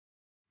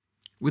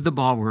With the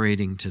Bible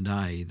reading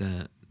today,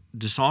 the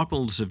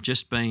disciples have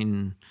just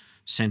been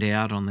sent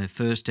out on their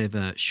first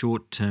ever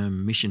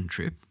short-term mission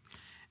trip,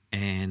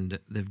 and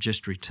they've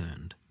just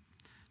returned.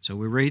 So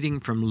we're reading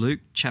from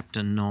Luke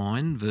chapter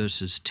 9,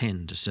 verses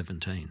 10 to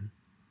 17.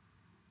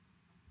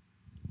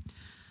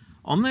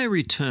 On their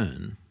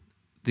return,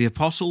 the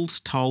apostles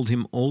told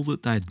him all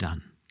that they'd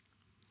done,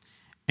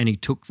 and he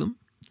took them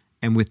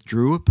and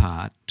withdrew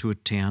apart to a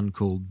town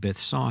called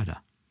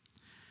Bethsaida.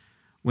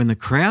 When the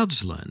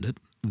crowds learned it,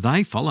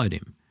 they followed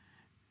him,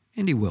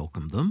 and he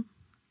welcomed them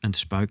and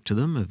spoke to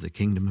them of the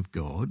kingdom of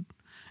God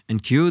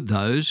and cured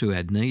those who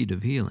had need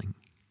of healing.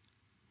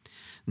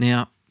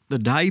 Now, the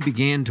day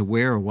began to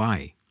wear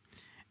away,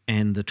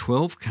 and the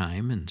 12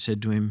 came and said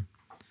to him,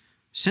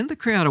 "Send the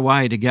crowd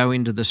away to go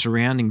into the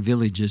surrounding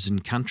villages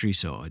and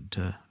countryside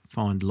to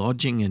find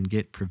lodging and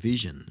get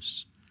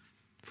provisions,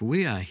 for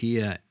we are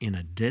here in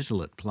a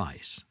desolate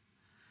place."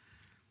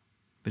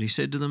 But he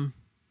said to them,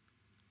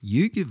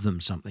 "You give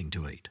them something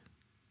to eat."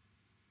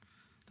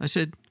 They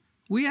said,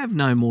 "We have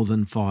no more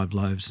than 5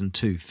 loaves and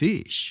 2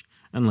 fish,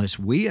 unless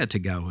we are to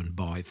go and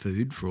buy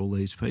food for all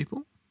these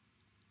people."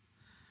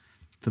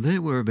 For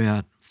there were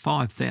about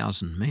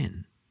 5,000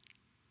 men.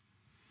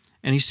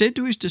 And he said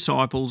to his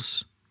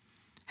disciples,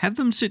 "Have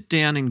them sit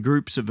down in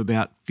groups of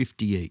about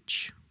 50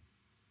 each."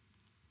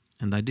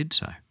 And they did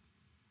so,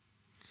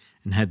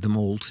 and had them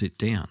all sit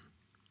down.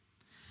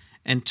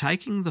 And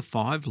taking the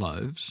 5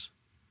 loaves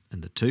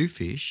and the 2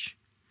 fish,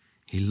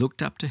 he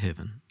looked up to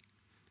heaven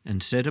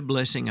and said a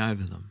blessing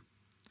over them.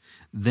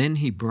 Then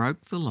he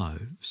broke the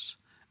loaves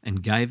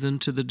and gave them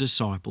to the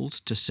disciples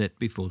to set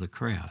before the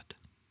crowd.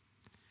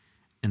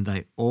 And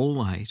they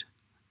all ate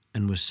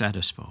and were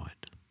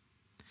satisfied.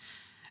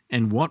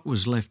 And what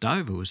was left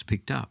over was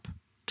picked up,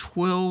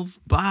 12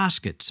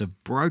 baskets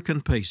of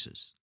broken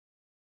pieces.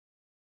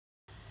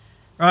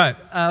 Right,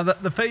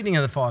 the feeding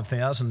of the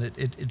 5,000,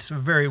 it's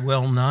very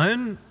well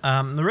known.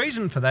 The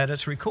reason for that,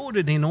 it's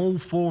recorded in all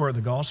 4 of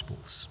the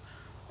Gospels.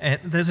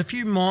 There's a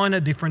few minor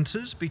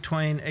differences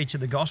between each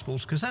of the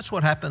Gospels because that's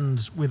what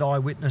happens with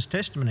eyewitness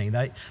testimony.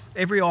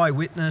 Every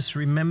eyewitness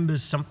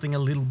remembers something a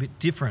little bit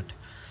different.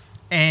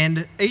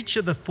 And each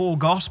of the 4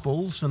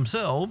 Gospels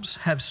themselves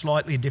have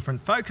slightly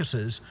different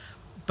focuses.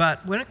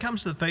 But when it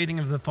comes to the feeding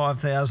of the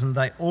 5,000,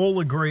 they all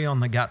agree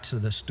on the guts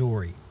of the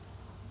story.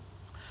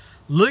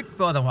 Luke,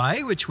 by the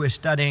way, which we're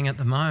studying at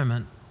the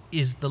moment,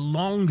 is the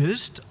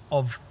longest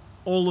of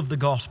all of the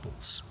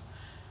Gospels.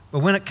 But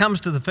when it comes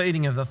to the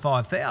feeding of the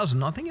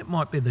 5,000, I think it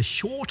might be the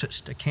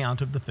shortest account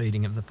of the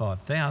feeding of the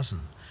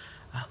 5,000.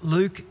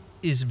 Luke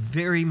is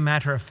very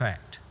matter of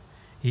fact.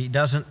 He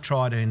doesn't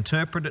try to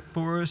interpret it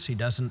for us. He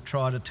doesn't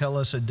try to tell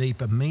us a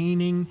deeper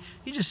meaning.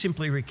 He just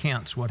simply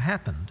recounts what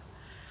happened.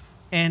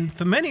 And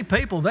for many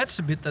people, that's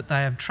the bit that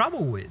they have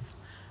trouble with,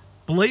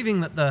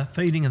 believing that the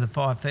feeding of the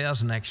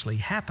 5,000 actually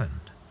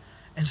happened.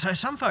 And so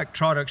some folk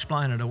try to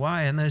explain it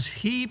away, and there's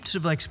heaps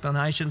of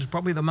explanations.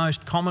 Probably the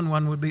most common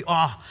one would be,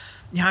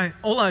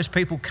 all those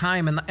people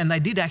came and they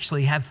did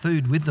actually have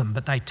food with them,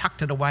 but they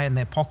tucked it away in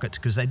their pockets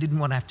because they didn't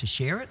want to have to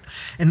share it.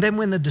 And then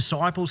when the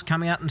disciples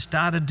come out and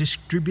started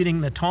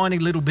distributing the tiny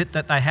little bit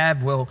that they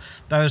have, well,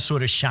 they were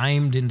sort of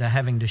shamed into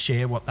having to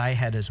share what they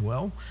had as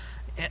well.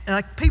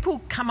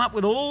 People come up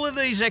with all of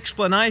these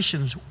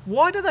explanations.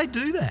 Why do they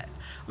do that?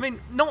 I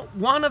mean, not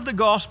one of the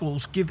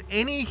Gospels give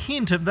any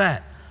hint of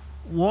that.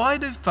 Why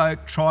do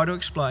folk try to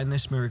explain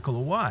this miracle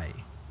away?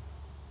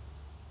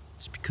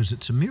 It's because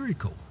it's a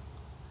miracle.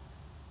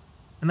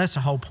 And that's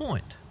the whole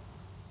point.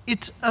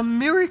 It's a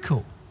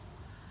miracle.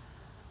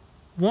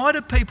 Why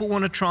do people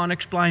want to try and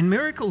explain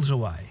miracles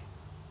away?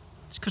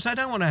 It's because they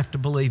don't want to have to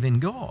believe in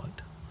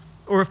God.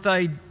 Or if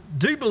they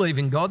do believe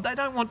in God, they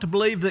don't want to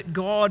believe that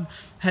God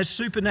has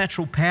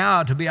supernatural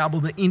power to be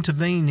able to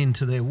intervene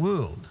into their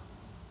world.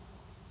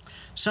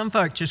 Some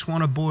folk just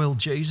want to boil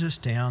Jesus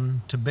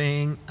down to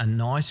being a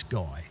nice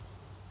guy,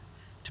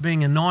 to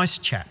being a nice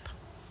chap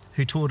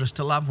who taught us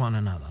to love one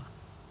another.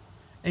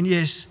 And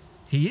yes,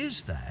 he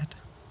is that,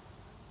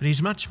 but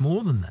he's much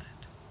more than that.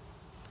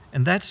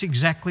 And that's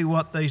exactly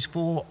what these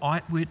 4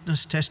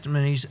 eyewitness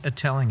testimonies are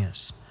telling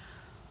us.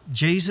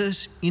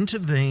 Jesus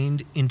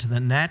intervened into the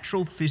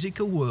natural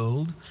physical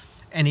world,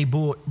 and he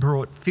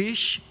brought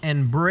fish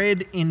and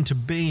bread into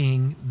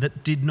being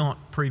that did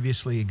not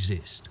previously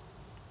exist.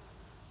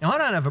 Now, I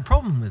don't have a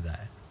problem with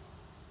that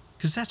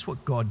because that's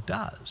what God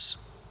does.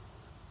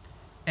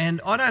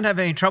 And I don't have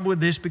any trouble with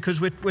this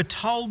because we're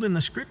told in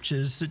the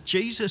Scriptures that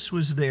Jesus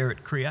was there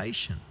at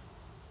creation.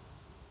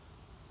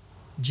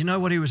 Do you know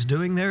what he was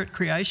doing there at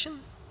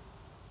creation?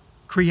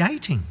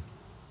 Creating.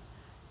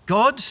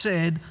 God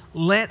said,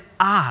 "Let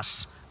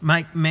us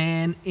make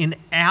man in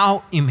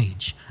our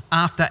image,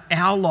 after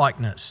our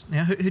likeness."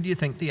 Now, who do you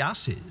think the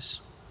us is?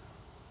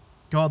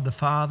 God the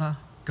Father,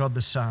 God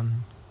the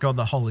Son, God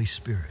the Holy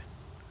Spirit.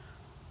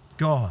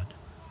 God,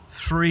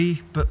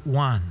 3 but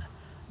 1,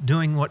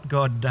 doing what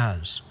God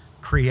does,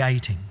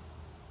 creating.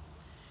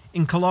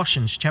 In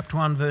Colossians chapter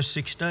 1 verse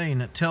 16,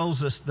 it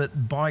tells us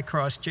that by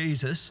Christ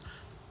Jesus,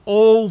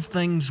 all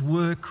things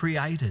were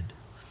created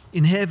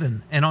in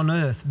heaven and on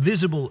earth,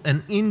 visible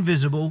and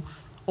invisible.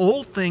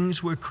 All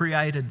things were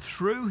created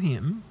through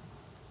him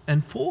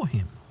and for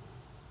him.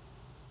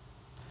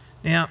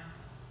 Now,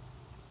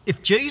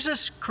 if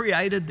Jesus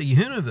created the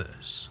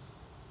universe,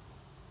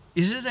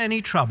 is it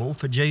any trouble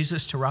for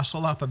Jesus to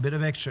rustle up a bit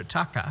of extra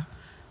tucker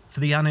for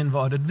the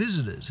uninvited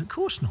visitors? Of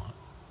course not.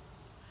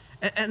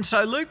 And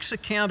so Luke's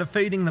account of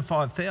feeding the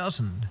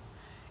 5,000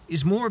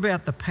 is more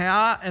about the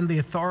power and the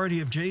authority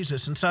of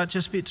Jesus. And so it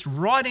just fits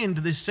right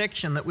into this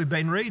section that we've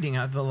been reading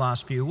over the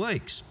last few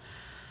weeks.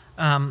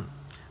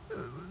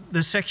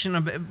 The section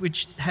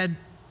which had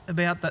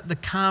about the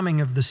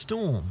calming of the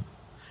storm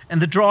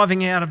and the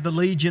driving out of the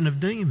legion of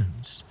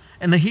demons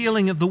and the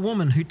healing of the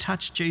woman who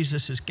touched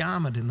Jesus'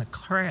 garment in the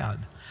crowd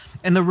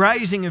and the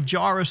raising of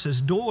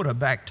Jairus' daughter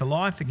back to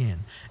life again.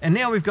 And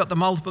now we've got the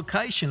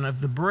multiplication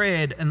of the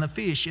bread and the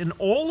fish. And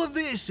all of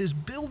this is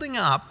building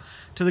up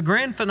to the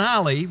grand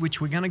finale,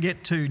 which we're going to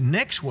get to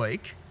next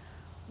week,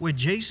 where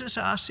Jesus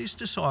asks his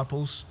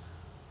disciples,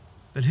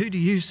 "But who do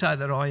you say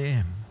that I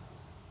am?"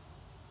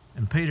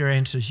 And Peter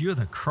answers, "You're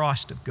the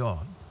Christ of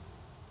God."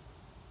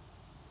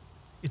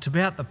 It's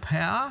about the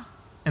power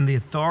and the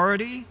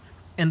authority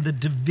and the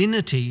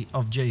divinity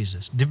of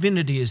Jesus.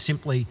 Divinity is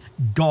simply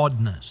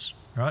godness,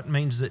 right? It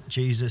means that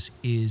Jesus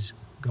is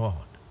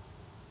God.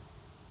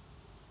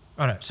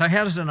 All right, so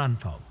how does it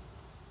unfold?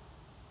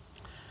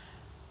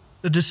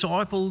 The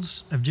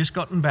disciples have just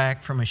gotten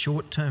back from a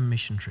short-term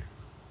mission trip.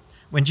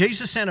 When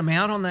Jesus sent them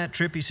out on that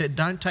trip, he said,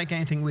 don't take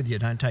anything with you.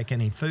 Don't take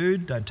any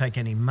food. Don't take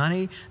any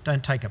money.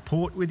 Don't take a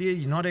port with you.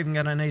 You're not even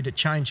going to need a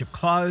change of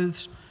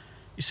clothes.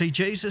 You see,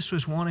 Jesus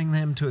was wanting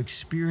them to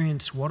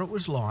experience what it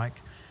was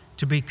like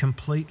to be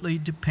completely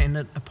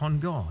dependent upon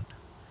God.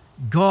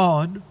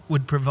 God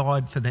would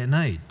provide for their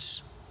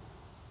needs.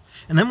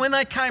 And then when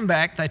they came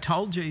back, they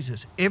told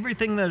Jesus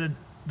everything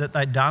that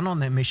they'd done on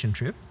their mission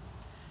trip.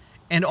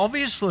 And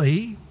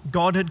obviously,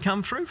 God had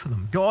come through for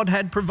them. God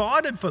had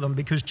provided for them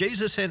because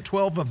Jesus sent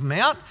 12 of them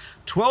out.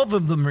 12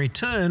 of them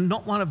returned.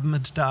 Not one of them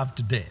had starved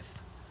to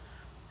death.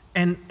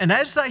 And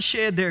as they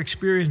shared their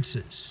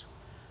experiences,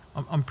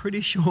 I'm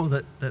pretty sure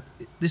that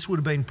this would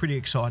have been a pretty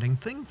exciting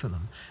thing for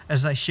them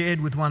as they shared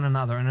with one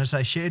another and as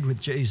they shared with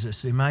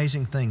Jesus the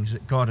amazing things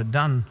that God had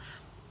done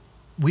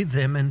with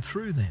them and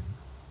through them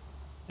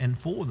and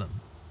for them.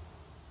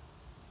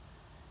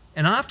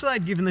 And after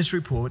they'd given this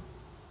report,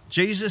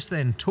 Jesus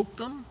then took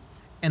them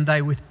and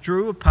they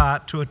withdrew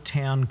apart to a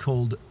town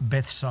called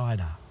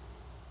Bethsaida.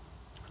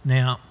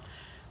 Now,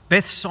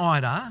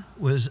 Bethsaida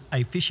was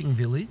a fishing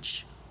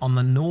village on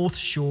the north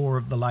shore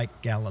of the Lake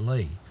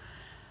Galilee.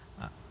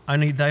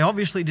 Only they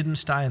obviously didn't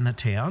stay in the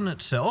town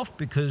itself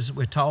because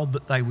we're told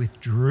that they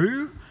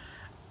withdrew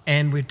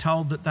and we're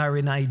told that they were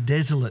in a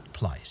desolate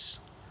place.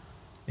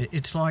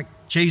 It's like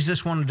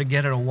Jesus wanted to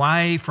get it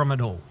away from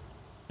it all,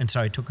 and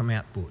so he took them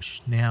out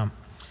bush. Now,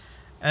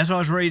 as I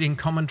was reading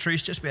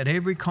commentaries, just about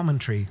every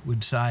commentary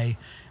would say,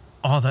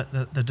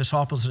 the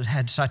disciples had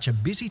had such a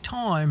busy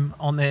time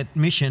on their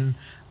mission,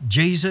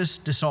 Jesus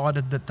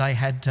decided that they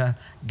had to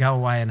go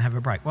away and have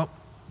a break. Well,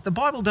 the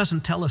Bible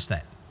doesn't tell us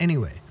that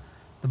anywhere.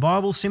 The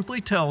Bible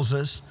simply tells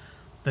us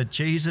that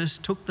Jesus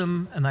took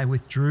them and they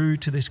withdrew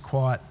to this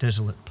quiet,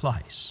 desolate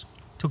place.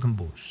 Took them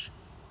bush.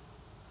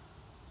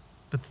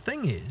 But the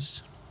thing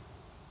is,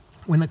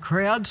 when the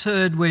crowds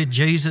heard where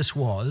Jesus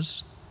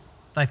was,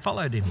 they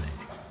followed him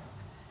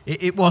there.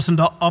 It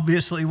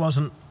obviously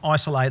wasn't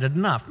isolated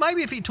enough.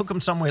 Maybe if he took them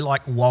somewhere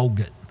like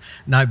Walgett,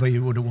 nobody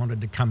would have wanted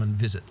to come and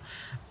visit.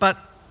 But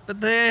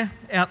there,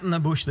 out in the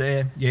bush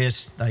there,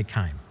 yes, they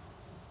came.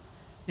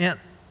 Now,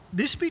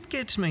 this bit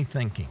gets me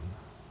thinking,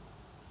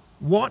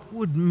 what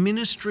would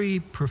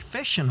ministry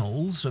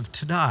professionals of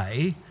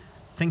today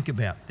think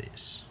about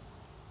this?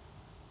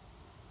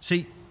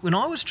 See, when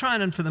I was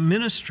training for the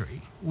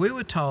ministry, we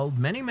were told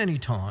many, many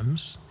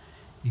times,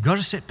 you've got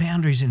to set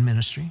boundaries in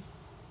ministry.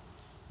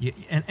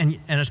 And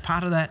as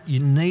part of that, you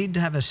need to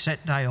have a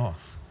set day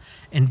off.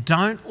 And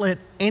don't let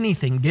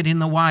anything get in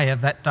the way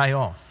of that day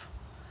off.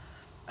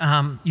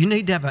 You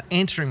need to have an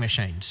answering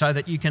machine so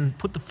that you can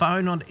put the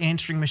phone on the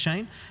answering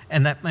machine,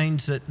 and that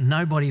means that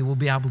nobody will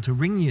be able to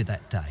ring you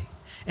that day.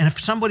 And if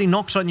somebody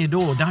knocks on your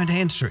door, don't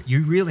answer it.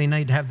 You really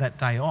need to have that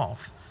day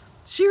off.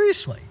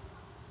 Seriously.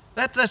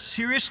 That's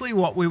seriously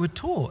what we were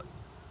taught.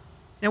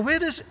 Now, where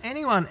does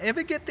anyone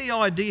ever get the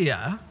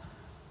idea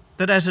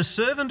that as a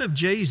servant of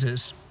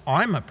Jesus,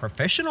 I'm a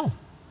professional,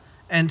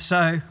 and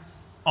so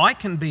I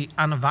can be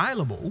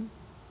unavailable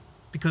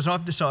because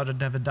I've decided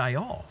to have a day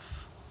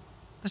off?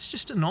 That's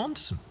just a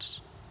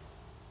nonsense.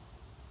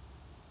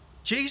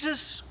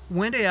 Jesus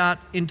went out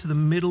into the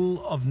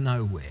middle of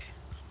nowhere,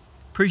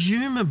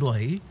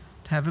 presumably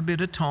to have a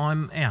bit of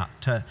time out,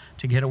 to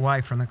get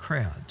away from the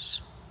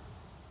crowds.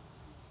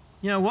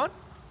 You know what?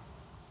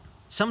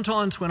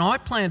 Sometimes when I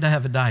plan to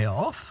have a day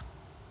off,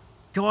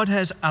 God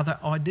has other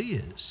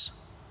ideas,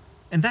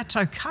 and that's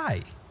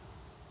okay.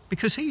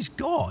 Because he's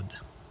God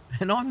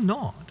and I'm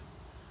not.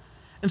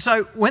 And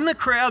so when the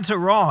crowds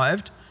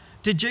arrived,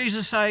 did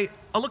Jesus say,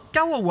 oh look,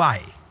 go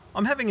away.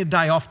 I'm having a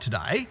day off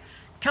today.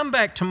 come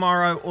back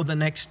tomorrow or the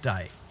next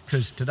day,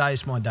 because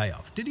today's my day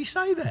off. Did he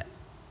say that?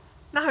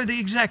 No, the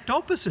exact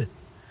opposite.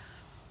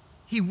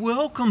 He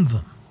welcomed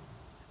them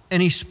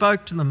and he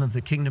spoke to them of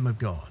the kingdom of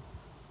God.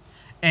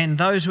 And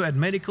those who had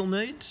medical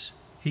needs,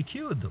 he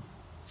cured them.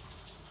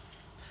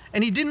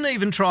 And he didn't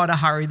even try to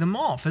hurry them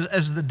off.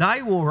 As the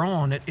day wore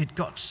on, it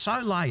got so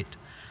late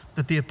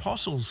that the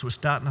apostles were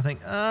starting to think,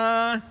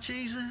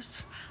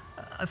 Jesus,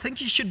 I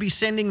think you should be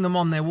sending them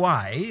on their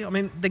way. I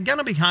mean, they're going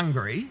to be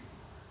hungry.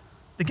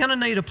 They're going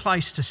to need a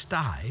place to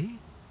stay.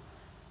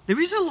 There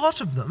is a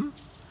lot of them.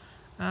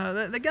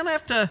 They're going to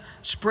have to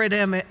spread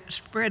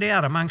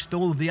out amongst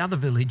all of the other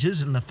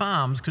villages and the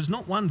farms, because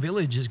not one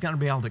village is going to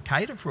be able to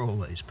cater for all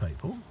these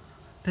people.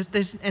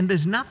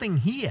 There's nothing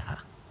here.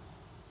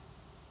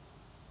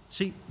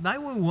 See, they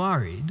were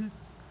worried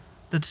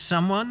that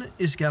someone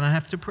is going to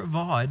have to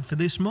provide for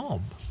this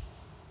mob.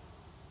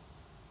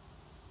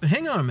 But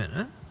hang on a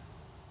minute.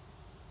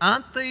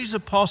 Aren't these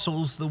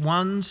apostles the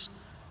ones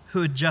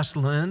who had just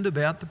learned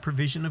about the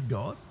provision of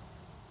God?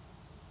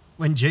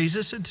 When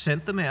Jesus had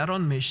sent them out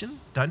on mission,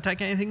 don't take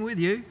anything with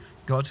you,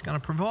 God's going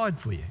to provide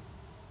for you.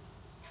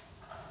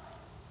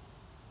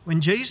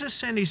 When Jesus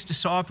sent his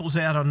disciples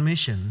out on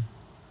mission,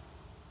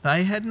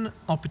 they had an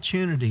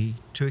opportunity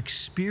to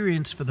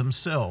experience for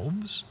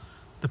themselves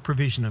the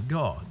provision of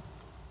God.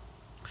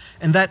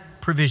 And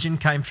that provision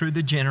came through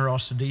the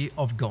generosity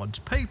of God's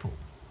people.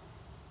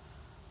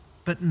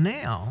 But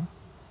now,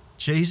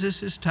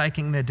 Jesus is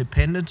taking their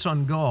dependence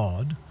on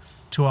God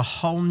to a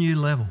whole new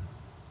level.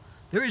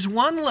 There is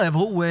one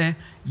level where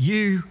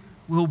you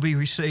will be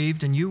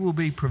received and you will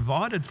be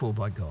provided for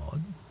by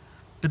God.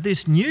 But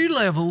this new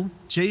level,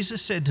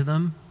 Jesus said to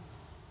them,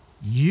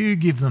 you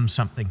give them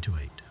something to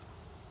eat.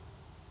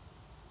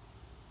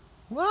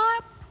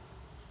 What?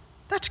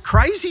 That's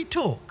crazy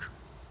talk.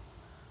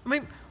 I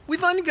mean,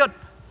 we've only got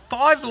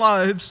 5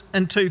 loaves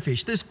and 2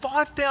 fish. There's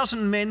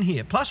 5,000 men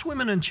here, plus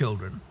women and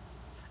children.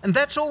 And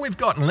that's all we've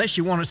got, unless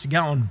you want us to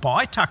go and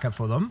buy tucker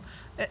for them.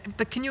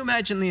 But can you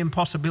imagine the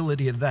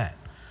impossibility of that?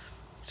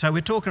 So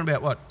we're talking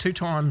about, 2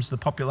 times the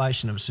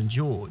population of St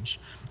George.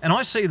 And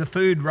I see the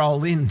food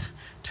roll in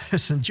to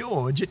St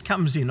George. It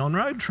comes in on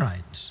road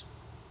trains.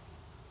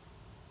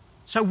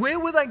 So where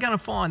were they going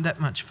to find that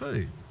much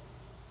food?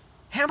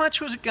 How much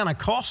was it going to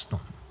cost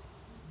them?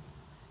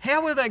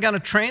 How were they going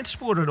to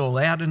transport it all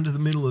out into the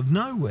middle of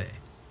nowhere?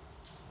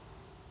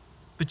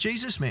 But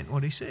Jesus meant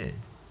what he said.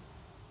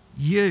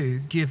 You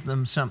give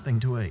them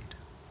something to eat.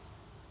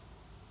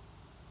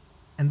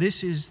 And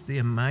this is the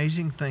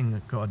amazing thing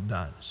that God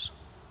does.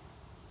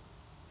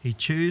 He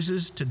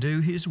chooses to do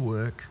his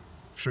work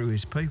through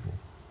his people.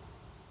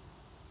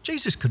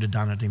 Jesus could have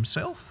done it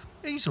himself,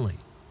 easily.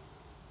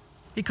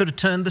 He could have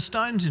turned the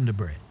stones into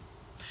bread.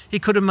 He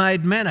could have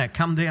made manna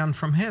come down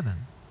from heaven.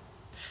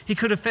 He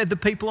could have fed the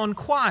people on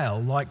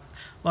quail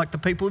like the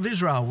people of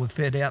Israel were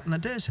fed out in the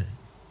desert.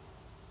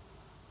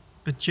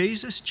 But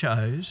Jesus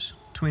chose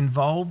to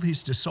involve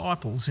his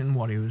disciples in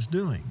what he was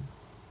doing.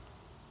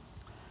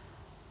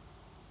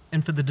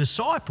 And for the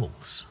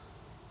disciples,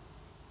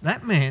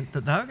 that meant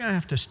that they were going to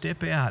have to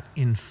step out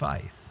in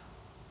faith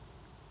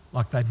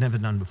like they'd never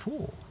done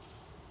before.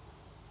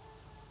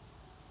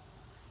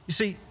 You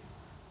see,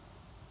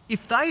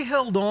 if they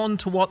held on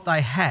to what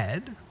they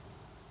had,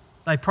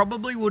 they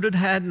probably would have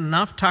had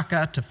enough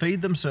tucker to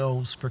feed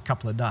themselves for a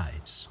couple of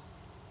days.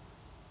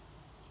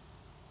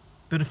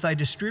 But if they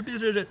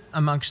distributed it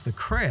amongst the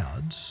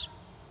crowds,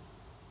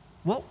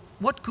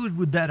 what good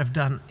would that have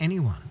done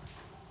anyone?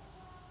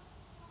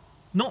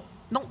 Not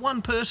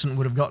one person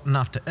would have got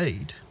enough to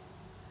eat,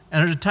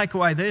 and it would take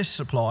away their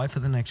supply for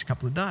the next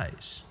couple of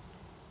days.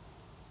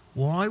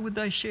 Why would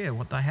they share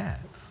what they have?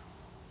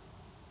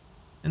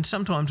 And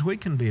sometimes we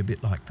can be a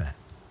bit like that.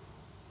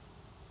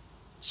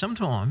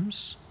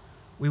 Sometimes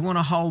we want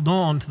to hold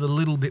on to the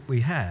little bit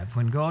we have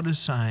when God is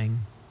saying,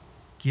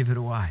 give it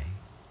away.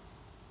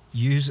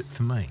 Use it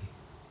for me.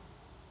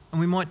 And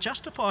we might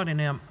justify it in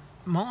our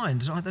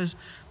minds. Oh,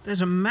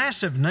 there's a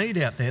massive need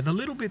out there. The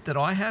little bit that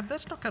I have,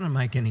 that's not going to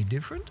make any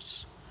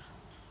difference.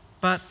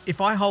 But if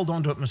I hold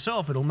on to it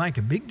myself, it'll make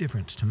a big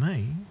difference to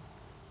me.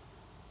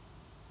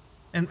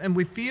 And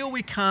we feel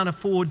we can't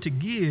afford to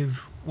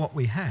give what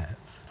we have.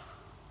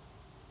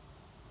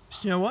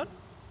 So you know what?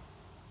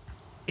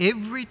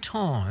 Every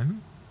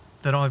time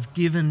that I've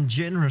given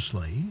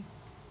generously,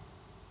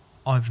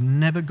 I've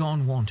never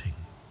gone wanting.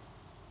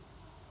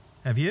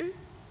 Have you?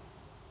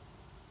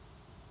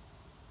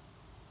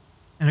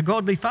 And a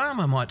godly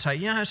farmer might say,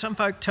 some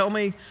folk tell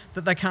me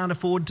that they can't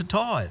afford to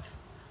tithe.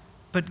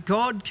 But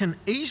God can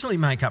easily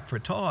make up for a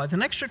tithe.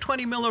 An extra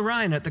 20 mil of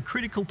rain at the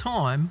critical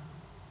time,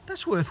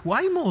 that's worth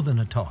way more than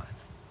a tithe.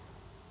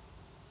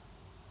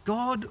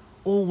 God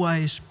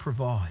always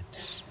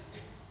provides.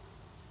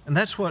 And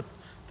that's what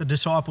the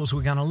disciples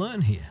were going to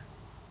learn here.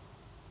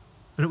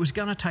 But it was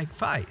going to take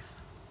faith.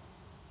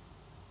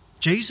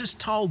 Jesus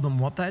told them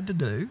what they had to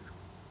do,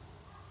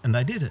 and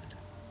they did it.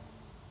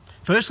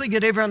 Firstly,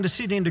 get everyone to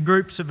sit into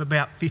groups of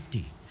about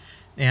 50.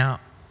 Now,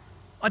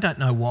 I don't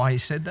know why he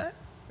said that.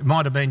 It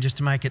might have been just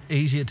to make it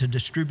easier to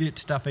distribute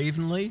stuff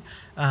evenly.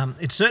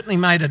 It certainly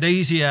made it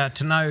easier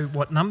to know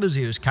what numbers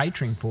he was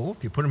catering for.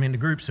 If you put them into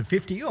groups of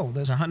 50,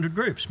 there's 100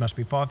 groups, must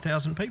be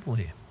 5,000 people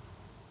here.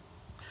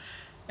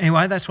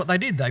 Anyway, that's what they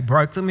did. They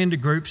broke them into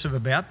groups of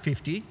about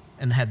 50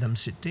 and had them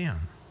sit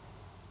down.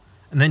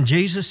 And then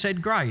Jesus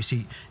said grace.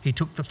 He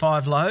took the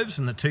 5 loaves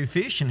and the 2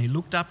 fish and he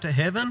looked up to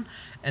heaven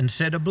and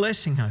said a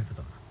blessing over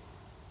them.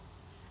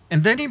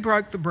 And then he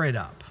broke the bread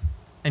up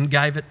and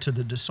gave it to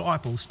the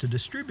disciples to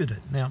distribute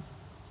it. Now,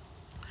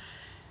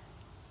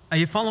 are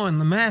you following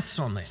the maths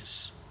on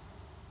this?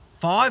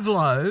 5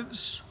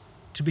 loaves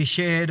to be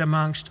shared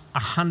amongst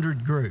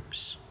 100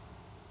 groups.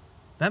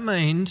 That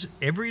means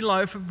every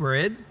loaf of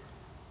bread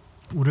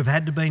would have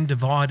had to been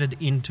divided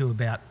into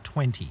about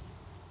 20.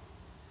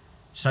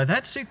 So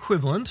that's the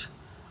equivalent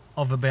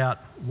of about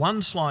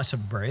 1 slice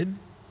of bread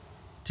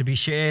to be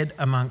shared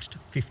amongst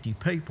 50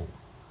 people,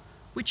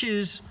 which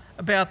is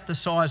about the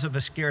size of a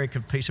skerrick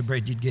of piece of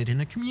bread you'd get in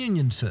a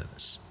communion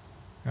service,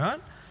 right?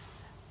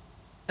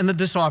 And the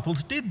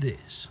disciples did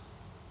this.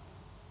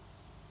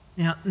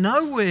 Now,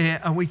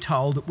 nowhere are we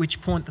told at which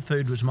point the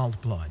food was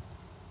multiplied.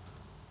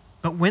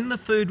 But when the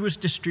food was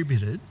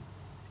distributed,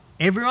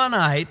 everyone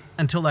ate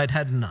until they'd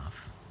had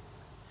enough.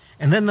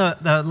 And then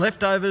the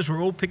leftovers were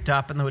all picked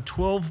up and there were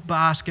 12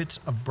 baskets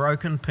of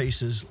broken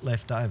pieces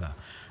left over,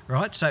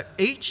 right? So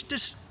each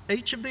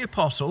of the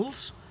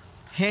apostles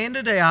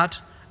handed out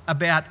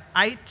about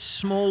 8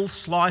 small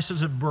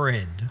slices of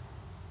bread.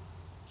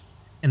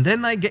 And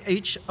then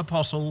each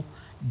apostle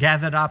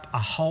gathered up a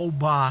whole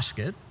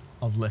basket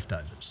of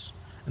leftovers.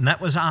 And that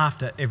was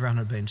after everyone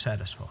had been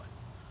satisfied.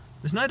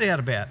 There's no doubt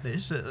about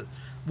this.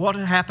 What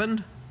had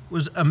happened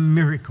was a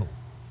miracle.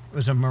 It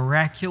was a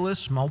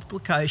miraculous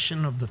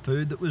multiplication of the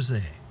food that was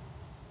there.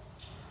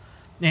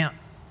 Now,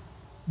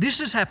 this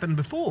has happened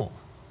before.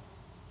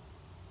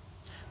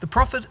 The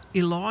prophet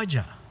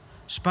Elijah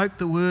spoke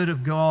the word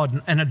of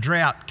God and a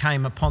drought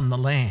came upon the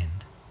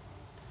land.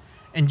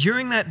 And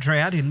during that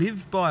drought, he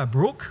lived by a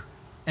brook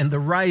and the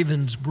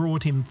ravens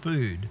brought him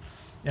food.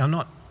 Now, I'm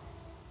not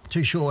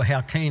too sure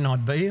how keen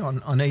I'd be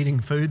on eating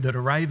food that a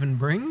raven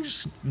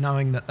brings,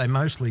 knowing that they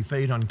mostly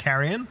feed on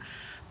carrion,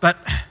 but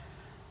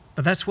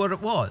that's what it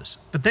was.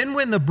 But then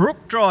when the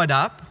brook dried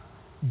up,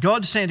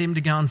 God sent him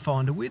to go and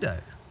find a widow,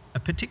 a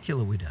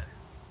particular widow.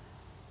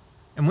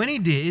 And when he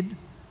did,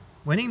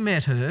 when he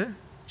met her,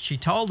 she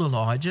told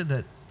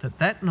Elijah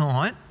that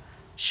night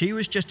she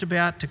was just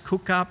about to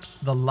cook up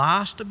the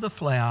last of the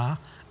flour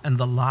and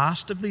the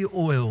last of the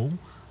oil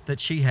that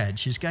she had.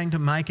 She's going to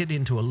make it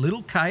into a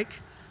little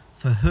cake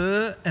for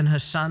her and her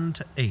son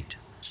to eat.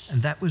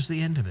 And that was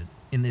the end of it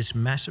in this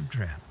massive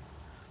drought.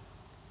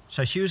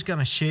 So she was going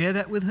to share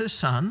that with her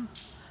son,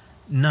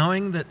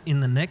 knowing that in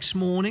the next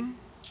morning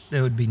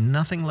there would be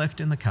nothing left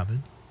in the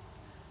cupboard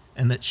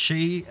and that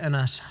she and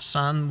her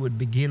son would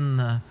begin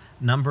the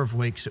number of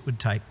weeks it would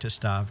take to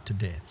starve to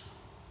death.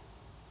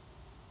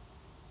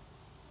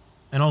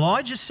 And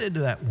Elijah said to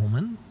that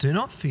woman, "Do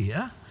not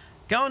fear.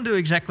 Go and do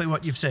exactly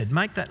what you've said.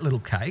 Make that little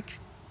cake,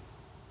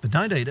 but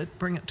don't eat it.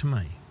 Bring it to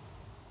me.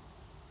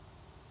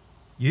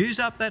 Use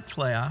up that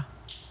flour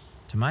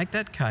to make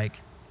that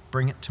cake.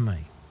 Bring it to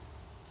me.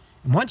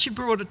 And once you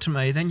brought it to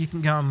me, then you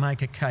can go and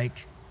make a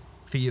cake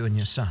for you and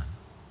your son.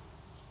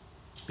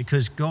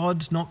 Because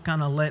God's not going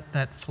to let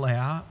that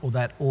flour or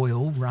that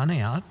oil run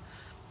out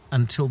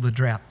until the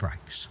drought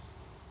breaks."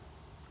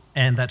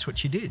 And that's what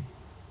she did.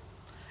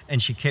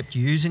 And she kept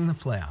using the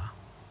flour,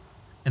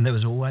 and there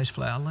was always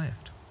flour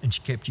left. And she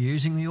kept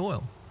using the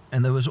oil,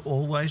 and there was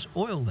always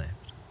oil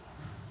left.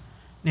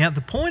 Now,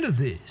 the point of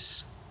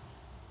this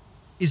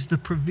is the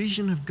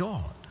provision of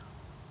God.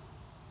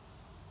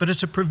 But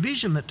it's a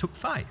provision that took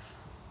faith.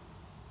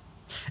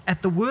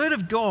 At the word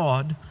of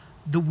God,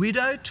 the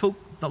widow took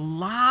the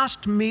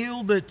last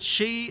meal that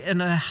she and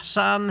her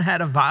son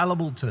had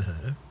available to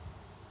her,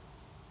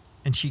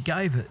 and she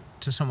gave it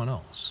to someone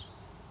else.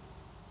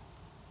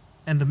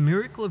 And the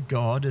miracle of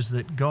God is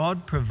that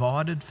God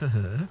provided for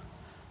her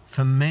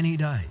for many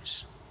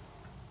days.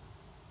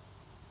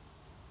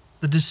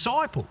 The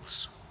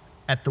disciples,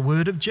 at the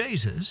word of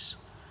Jesus,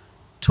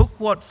 took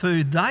what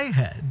food they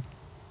had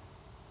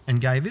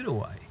and gave it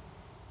away.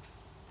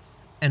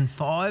 And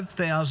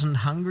 5,000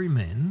 hungry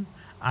men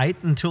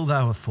ate until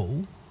they were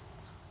full,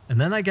 and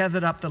then they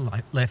gathered up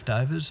the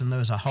leftovers, and there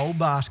was a whole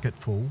basket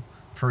full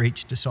for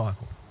each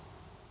disciple.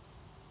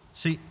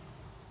 See,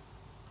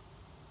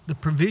 the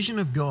provision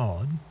of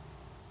God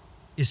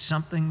is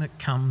something that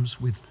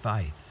comes with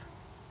faith.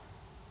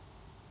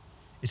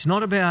 It's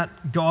not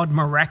about God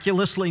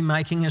miraculously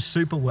making us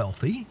super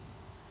wealthy.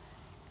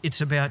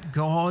 It's about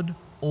God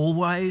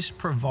always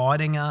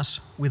providing us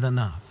with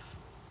enough.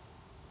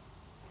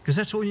 Because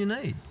that's all you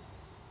need,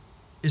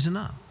 is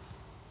enough.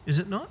 Is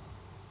it not?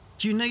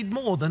 Do you need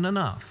more than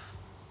enough?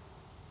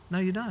 No,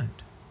 you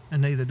don't,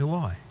 and neither do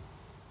I.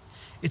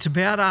 It's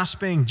about us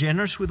being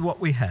generous with what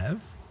we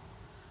have,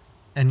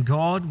 and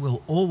God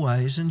will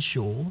always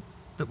ensure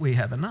that we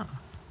have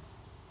enough.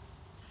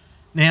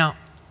 Now,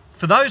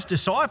 for those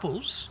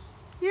disciples,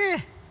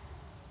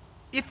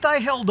 if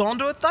they held on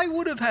to it, they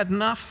would have had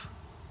enough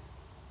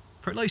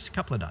for at least a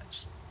couple of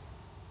days.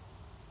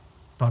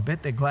 But I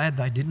bet they're glad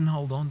they didn't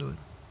hold on to it.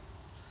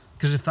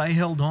 Because if they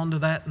held on to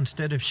that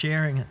instead of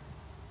sharing it,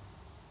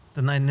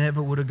 then they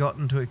never would have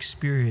gotten to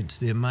experience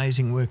the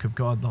amazing work of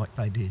God like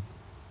they did.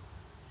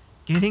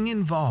 Getting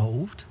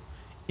involved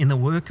in the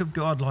work of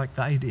God like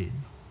they did,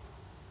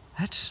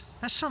 that's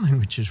something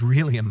which is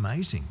really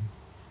amazing.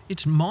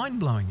 It's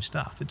mind-blowing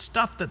stuff. It's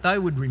stuff that they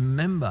would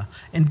remember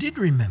and did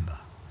remember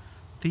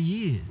for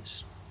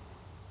years.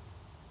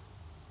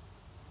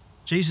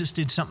 Jesus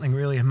did something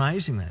really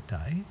amazing that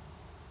day,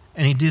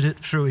 and he did it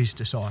through his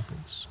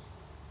disciples.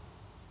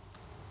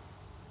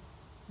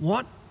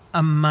 What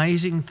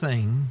amazing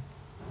thing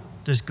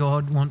does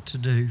God want to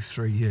do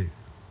through you?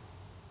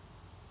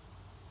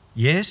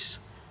 Yes,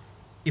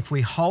 if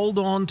we hold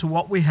on to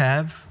what we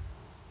have,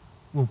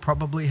 we'll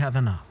probably have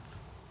enough.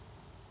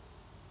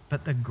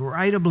 But the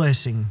greater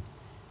blessing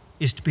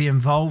is to be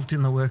involved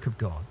in the work of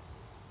God.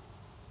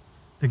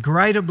 The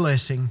greater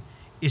blessing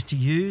is to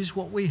use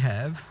what we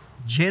have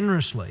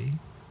generously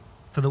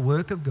for the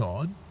work of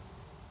God,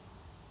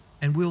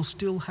 and we'll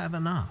still have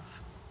enough.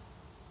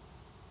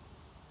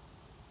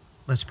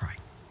 Let's pray.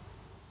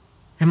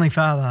 Heavenly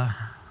Father,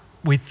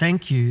 we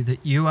thank you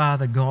that you are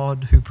the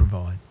God who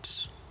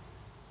provides.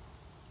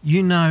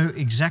 You know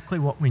exactly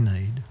what we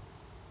need,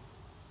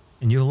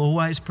 and you'll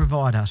always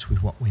provide us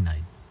with what we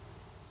need.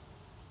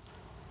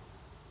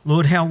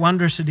 Lord, how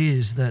wondrous it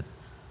is that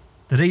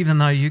even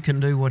though you can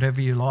do whatever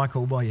you like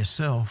all by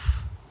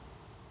yourself,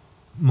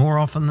 more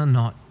often than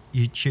not,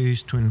 you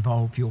choose to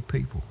involve your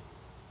people.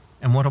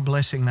 And what a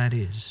blessing that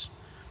is,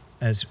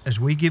 as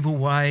we give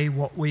away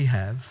what we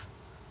have,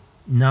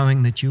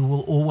 knowing that you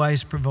will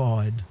always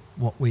provide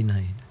what we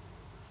need.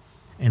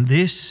 And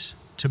this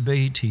to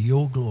be to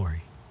your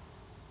glory.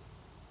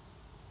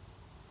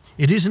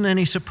 It isn't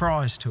any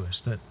surprise to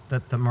us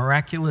that the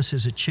miraculous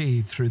is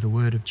achieved through the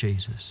word of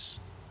Jesus,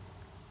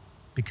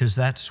 because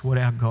that's what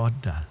our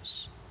God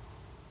does.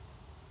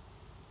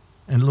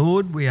 And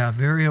Lord, we are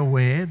very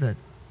aware that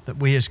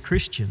we as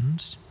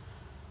Christians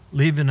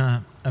live in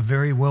a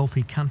very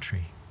wealthy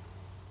country.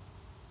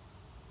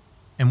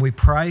 And we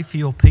pray for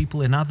your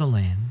people in other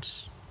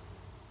lands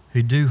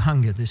who do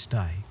hunger this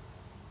day.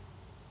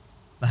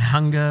 They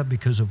hunger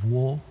because of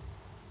war.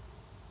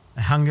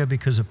 They hunger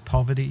because of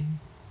poverty.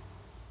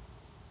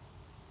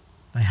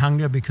 They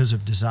hunger because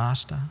of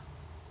disaster.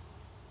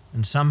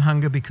 And some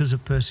hunger because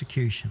of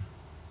persecution.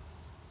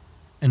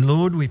 And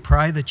Lord, we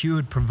pray that you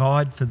would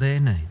provide for their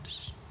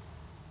needs.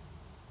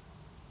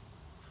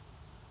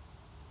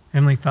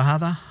 Heavenly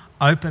Father,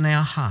 open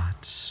our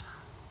hearts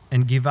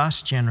and give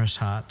us generous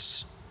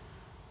hearts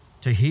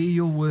to hear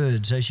your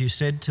words, as you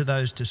said to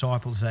those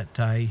disciples that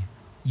day,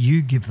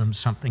 you give them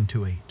something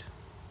to eat.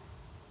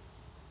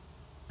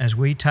 As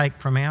we take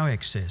from our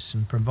excess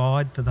and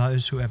provide for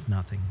those who have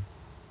nothing,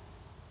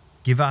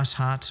 give us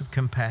hearts of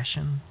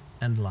compassion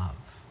and love.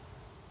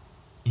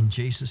 In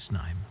Jesus'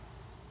 name,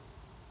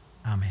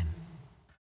 amen.